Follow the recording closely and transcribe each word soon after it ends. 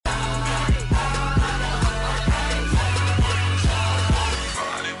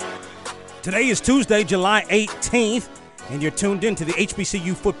Today is Tuesday, July 18th, and you're tuned in to the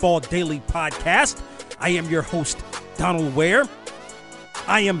HBCU Football Daily Podcast. I am your host, Donald Ware.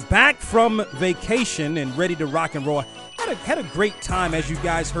 I am back from vacation and ready to rock and roll. Had a great time, as you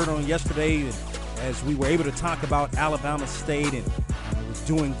guys heard on yesterday, as we were able to talk about Alabama State, and I was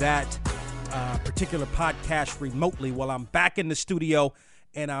doing that particular podcast remotely. Well, I'm back in the studio,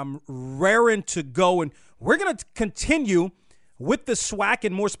 and I'm raring to go, and we're going to continue with the SWAC,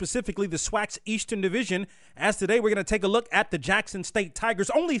 and more specifically the SWAC's Eastern Division, as today we're going to take a look at the Jackson State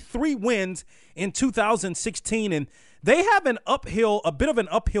Tigers. Only 3 wins in 2016, and they have a bit of an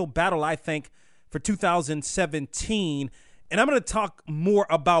uphill battle, I think, for 2017, and I'm going to talk more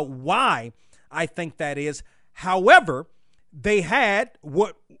about why I think that is. However, they had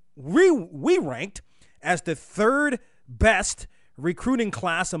what we ranked as the 3rd best recruiting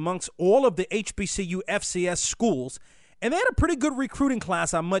class amongst all of the HBCU FCS schools. And they had a pretty good recruiting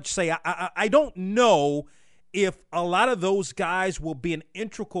class, I must say. I don't know if a lot of those guys will be an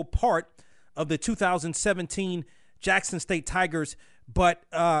integral part of the 2017 Jackson State Tigers, but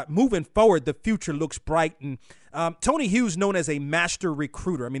moving forward, the future looks bright. And Tony Hughes, known as a master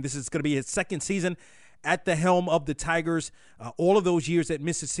recruiter. I mean, this is going to be his 2nd season at the helm of the Tigers. All of those years at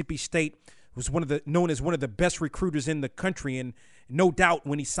Mississippi State, was known as one of the best recruiters in the country, and no doubt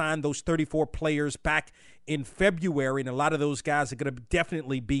when he signed those 34 players back in February, and a lot of those guys are going to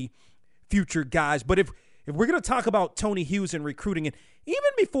definitely be future guys. But if we're going to talk about Tony Hughes and recruiting, and even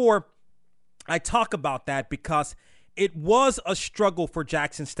before I talk about that, because it was a struggle for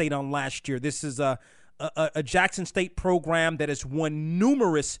Jackson State on last year. This is a Jackson State program that has won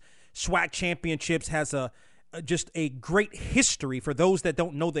numerous SWAC championships, has just a great history. For those that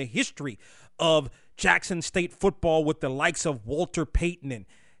don't know the history of Jackson State football, with the likes of Walter Payton and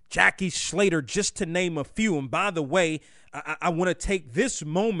Jackie Slater, just to name a few. And by the way, I want to take this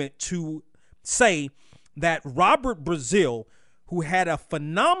moment to say that Robert Brazile, who had a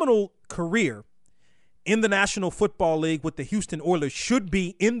phenomenal career in the National Football League with the Houston Oilers, should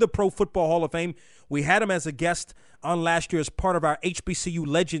be in the Pro Football Hall of Fame. We had him as a guest on last year as part of our HBCU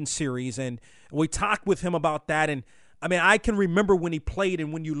Legends series, and we talked with him about that. And I mean, I can remember when he played,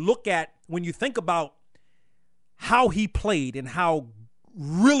 and when you think about how he played and how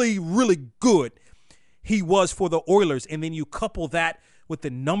really, really good he was for the Oilers, and then you couple that with the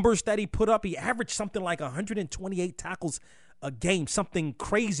numbers that he put up, he averaged something like 128 tackles a game, something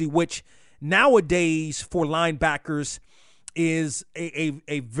crazy, which nowadays for linebackers is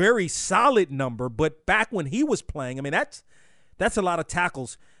a very solid number. But back when he was playing, I mean, that's a lot of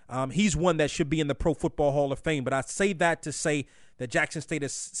tackles. He's one that should be in the Pro Football Hall of Fame. But I say that to say that Jackson State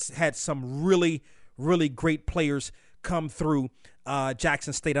has had some really, really great players come through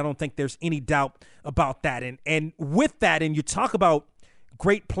Jackson State. I don't think there's any doubt about that. And with that, and you talk about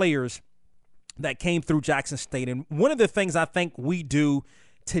great players that came through Jackson State, and one of the things I think we do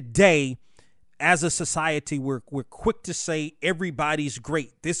today as a society, we're quick to say everybody's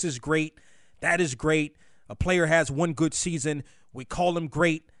great. This is great. That is great. A player has one good season. We call him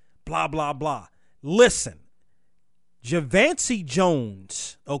great, blah, blah, blah. Listen, Javancy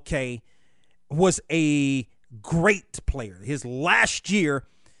Jones, okay, was a great player. His last year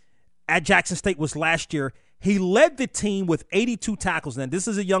at Jackson State was last year. He led the team with 82 tackles. Now, this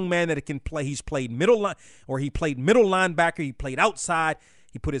is a young man that can play. He's played middle linebacker. He played outside.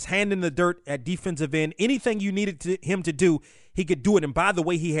 He put his hand in the dirt at defensive end. Anything you needed him to do, he could do it. And by the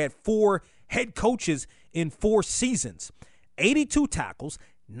way, he had 4 head coaches in 4 seasons. 82 tackles,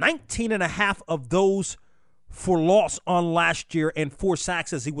 19 and a half of those for loss on last year, and 4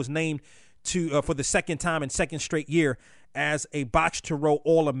 sacks, as he was named for the 2nd time and 2nd straight year as a Box to Row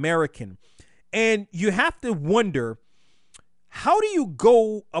All-American. And you have to wonder, how do you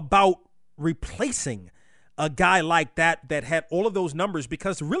go about replacing a guy like that had all of those numbers?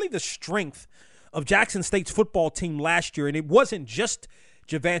 Because really the strength of Jackson State's football team last year, and it wasn't just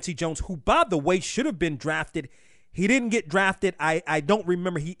Javancy Jones, who, by the way, should have been drafted. He didn't get drafted. I don't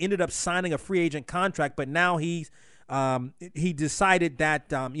remember. He ended up signing a free agent contract, but now he decided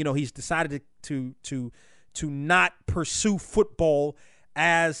that he's decided to not pursue football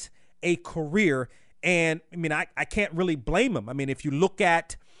as a career. And I mean, I can't really blame him. I mean, if you look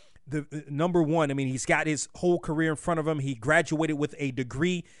at the number one, I mean, he's got his whole career in front of him. He graduated with a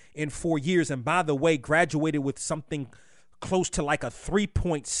degree in 4 years, and by the way, graduated with something close to like a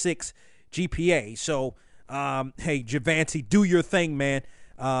 3.6 GPA. So, hey, Javancy, do your thing, man.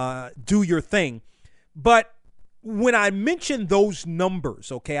 Do your thing. But when I mention those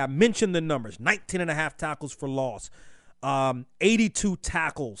numbers, okay, I mentioned the numbers, 19 and a half tackles for loss, 82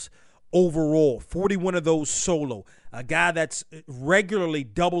 tackles overall, 41 of those solo. a guy that's regularly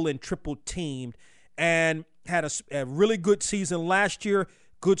double and triple teamed, and had a really good season last year,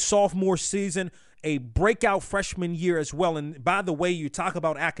 good sophomore season, a breakout freshman year as well. And by the way, you talk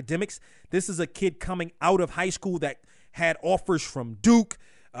about academics. This is a kid coming out of high school that had offers from Duke,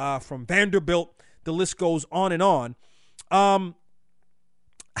 from Vanderbilt. The list goes on and on.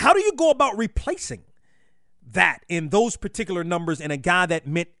 How do you go about replacing that in those particular numbers and a guy that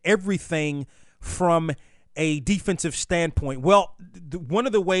meant everything from a defensive standpoint? Well, one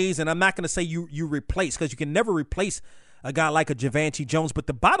of the ways, and I'm not going to say you replace, because you can never replace a guy like a Javanti Jones, but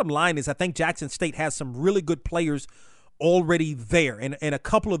the bottom line is I think Jackson State has some really good players already there. And a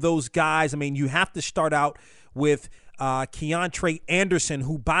couple of those guys, I mean, you have to start out with Keontre Anderson,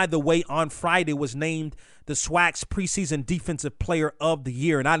 who, by the way, on Friday was named the SWAC's preseason defensive player of the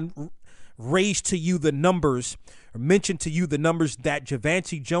year. And I raised to you the numbers, or mentioned to you the numbers that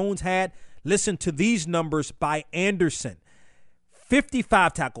Javanti Jones had. Listen to these numbers by Anderson.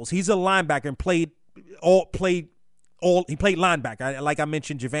 55 tackles. He's a linebacker and played linebacker. Like I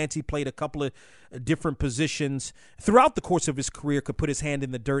mentioned, Javanti played a couple of different positions throughout the course of his career, could put his hand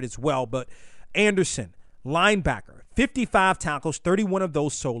in the dirt as well. But Anderson, linebacker, 55 tackles, 31 of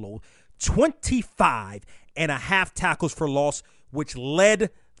those solo, 25 and a half tackles for loss, which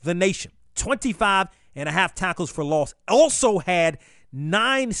led the nation. 25 and a half tackles for loss. Also had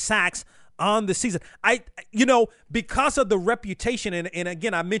 9 sacks on the season. Because of the reputation, and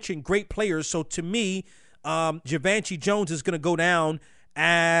again, I mentioned great players. So to me, Javanti Jones is going to go down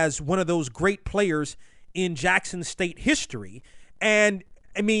as one of those great players in Jackson State history. And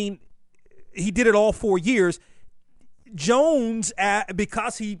I mean, he did it all 4 years. Jones,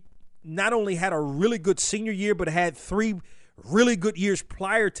 because he not only had a really good senior year, but had 3 really good years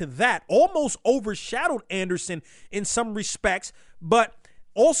prior to that, almost overshadowed Anderson in some respects. But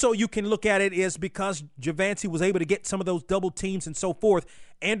also you can look at it as because Javanti was able to get some of those double teams and so forth,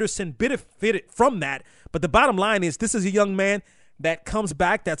 Anderson benefited from that. But the bottom line is this is a young man that comes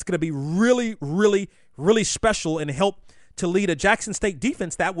back that's going to be really, really, really special and help to lead a Jackson State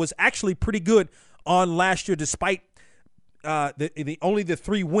defense that was actually pretty good on last year, despite only the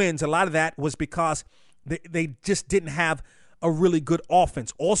 3 wins. A lot of that was because they just didn't have a really good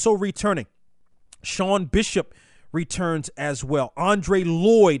offense. Also returning, Sean Bishop returns as well. Andre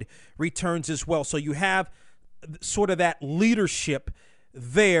Lloyd returns as well. So you have sort of that leadership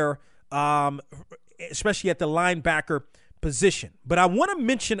there, especially at the linebacker position. But I want to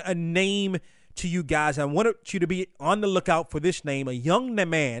mention a name to you guys. I want you to be on the lookout for this name, a young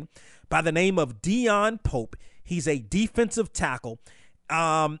man by the name of Dion Pope. He's a defensive tackle.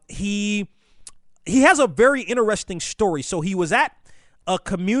 He has a very interesting story. So he was at a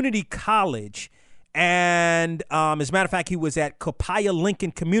community college, and as a matter of fact, he was at Copiah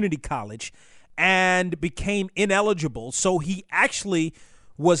Lincoln Community College and became ineligible. So he actually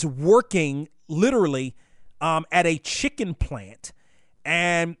was working literally at a chicken plant,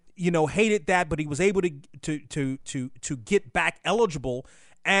 and hated that, but he was able to get back eligible,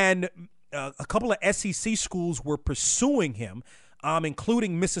 and a couple of SEC schools were pursuing him,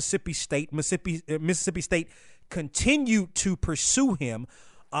 including Mississippi State. Mississippi State continued to pursue him.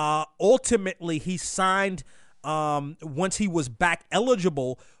 Ultimately, he signed once he was back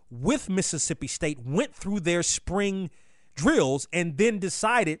eligible with Mississippi State, went through their spring drills, and then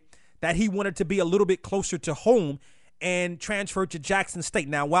decided that he wanted to be a little bit closer to home and transferred to Jackson State.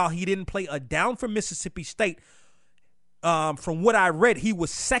 Now, while he didn't play a down for Mississippi State, from what I read, he was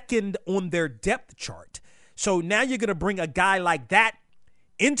second on their depth chart. So now you're going to bring a guy like that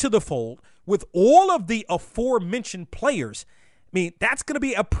into the fold with all of the aforementioned players. I mean, that's going to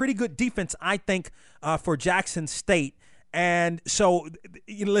be a pretty good defense, I think, for Jackson State. And so,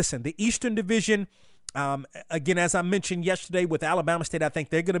 listen, the Eastern Division, again, as I mentioned yesterday with Alabama State, I think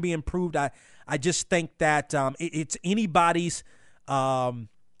they're going to be improved. I just think that it's anybody's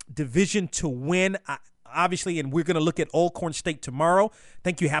division to win. Obviously, and we're going to look at Alcorn State tomorrow. I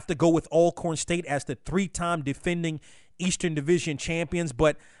think you have to go with Alcorn State as the 3-time defending Eastern Division champions.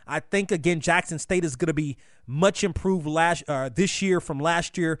 But I think, again, Jackson State is going to be much improved this year from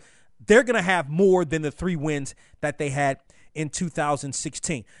last year. They're going to have more than the 3 wins that they had in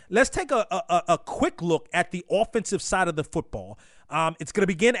 2016. Let's take a quick look at the offensive side of the football. It's going to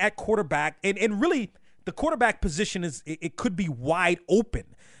begin at quarterback. And really, the quarterback position it could be wide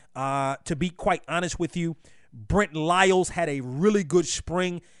open. To be quite honest with you, Brent Lyles had a really good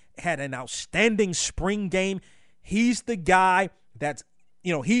spring, had an outstanding spring game. He's the guy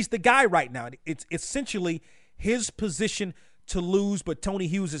he's the guy right now. It's essentially his position to lose, but Tony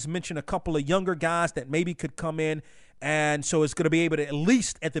Hughes has mentioned a couple of younger guys that maybe could come in, and so it's going to be able to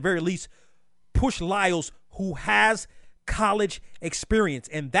at the very least, push Lyles who has college experience.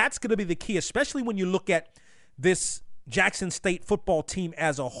 And that's going to be the key, especially when you look at this Jackson State football team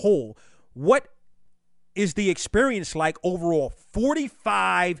as a whole. What is the experience like overall?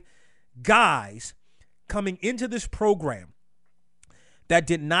 45 guys coming into this program that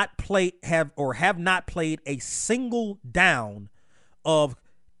did not have not played a single down of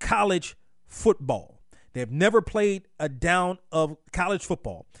college football. They've never played a down of college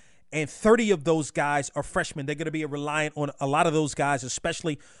football. And 30 of those guys are freshmen. They're going to be reliant on a lot of those guys,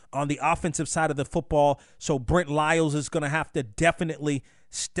 especially on the offensive side of the football. So Brent Lyles is going to have to definitely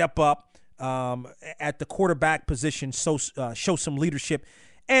step up at the quarterback position, so show some leadership.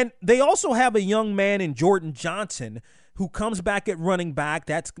 And they also have a young man in Jordan Johnson who comes back at running back.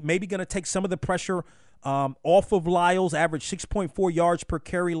 That's maybe going to take some of the pressure off of Lyles. Averaged 6.4 yards per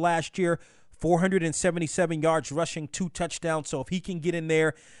carry last year, 477 yards rushing, 2 touchdowns. So if he can get in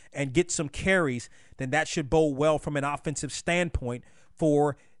there and get some carries, then that should bode well from an offensive standpoint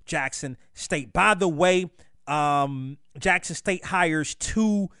for Jackson State. By the way, Jackson State hires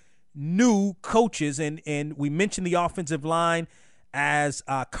 2 new coaches, and we mentioned the offensive line as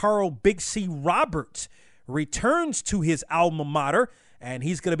Carl Big C Roberts returns to his alma mater, and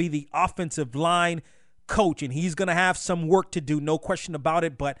he's going to be the offensive line coach, and he's going to have some work to do, no question about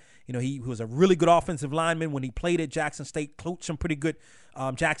it. But he was a really good offensive lineman when he played at Jackson State, coached some pretty good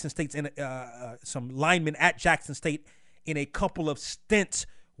Jackson State's some linemen at Jackson State in a couple of stints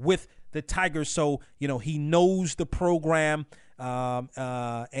with the Tigers. So he knows the program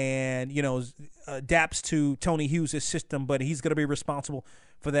and adapts to Tony Hughes' system, but he's going to be responsible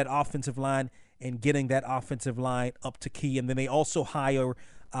for that offensive line and getting that offensive line up to key. And then they also hire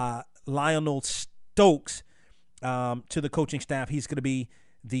Lionel Stokes to the coaching staff. He's going to be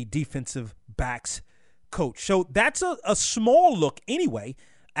the defensive backs coach. So that's a small look anyway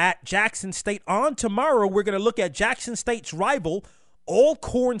at Jackson State. On tomorrow, we're going to look at Jackson State's rival,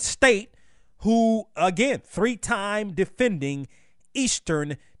 Alcorn State, who, again, 3-time defending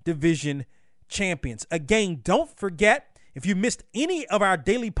Eastern Division champions. Again, don't forget, if you missed any of our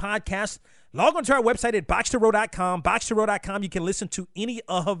daily podcasts, log on to our website at boxtorow.com. Boxtorow.com, you can listen to any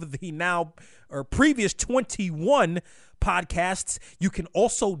of the now or previous 21 podcasts. You can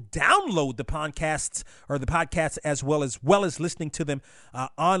also download the podcasts as well as listening to them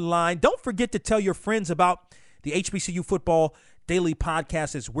online. Don't forget to tell your friends about the HBCU Football Daily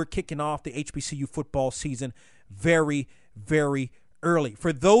Podcast as we're kicking off the HBCU football season very, very early.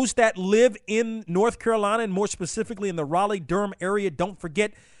 For those that live in North Carolina and more specifically in the Raleigh-Durham area, don't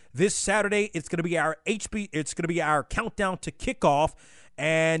forget this Saturday it's going to be our countdown to kickoff,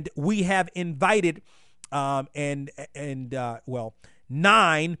 and we have invited 9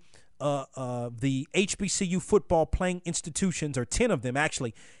 of the HBCU football playing institutions, or 10 of them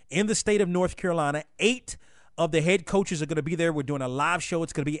actually, in the state of North Carolina. 8 of the head coaches are going to be there. We're doing a live show.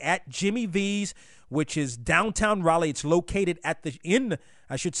 It's going to be at Jimmy V's, which is downtown Raleigh. It's located at the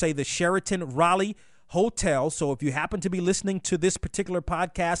Sheraton Raleigh Hotel. So if you happen to be listening to this particular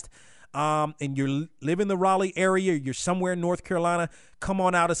podcast and you live in the Raleigh area, you're somewhere in North Carolina, come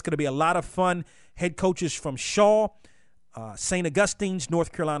on out. It's going to be a lot of fun. Head coaches from Shaw, St. Augustine's,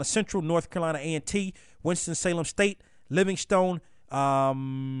 North Carolina Central, North Carolina A&T, Winston-Salem State, Livingstone,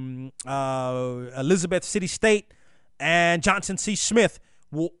 Elizabeth City State, and Johnson C. Smith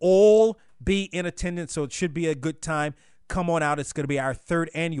will all be in attendance, so it should be a good time. Come on out. It's going to be our 3rd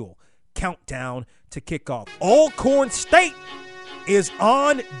annual countdown to kickoff. Alcorn State is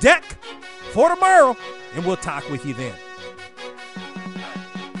on deck for tomorrow, and we'll talk with you then.